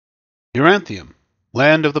Yoranthium,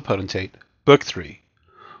 Land of the Potentate, Book 3.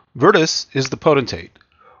 Virtus is the potentate,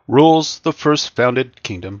 rules the first founded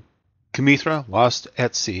kingdom. Kumithra, lost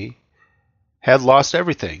at sea, had lost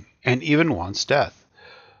everything, and even wants death.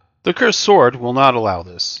 The cursed sword will not allow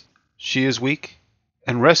this. She is weak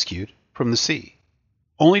and rescued from the sea,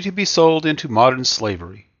 only to be sold into modern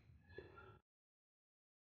slavery.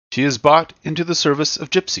 She is bought into the service of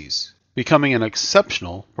gypsies, becoming an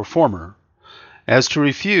exceptional performer. As to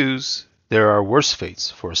refuse, there are worse fates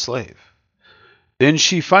for a slave. Then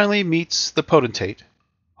she finally meets the potentate,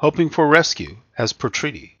 hoping for rescue as per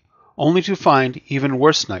treaty, only to find even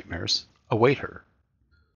worse nightmares await her.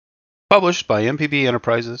 Published by MPB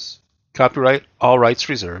Enterprises. Copyright all rights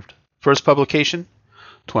reserved. First publication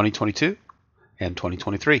 2022 and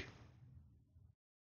 2023.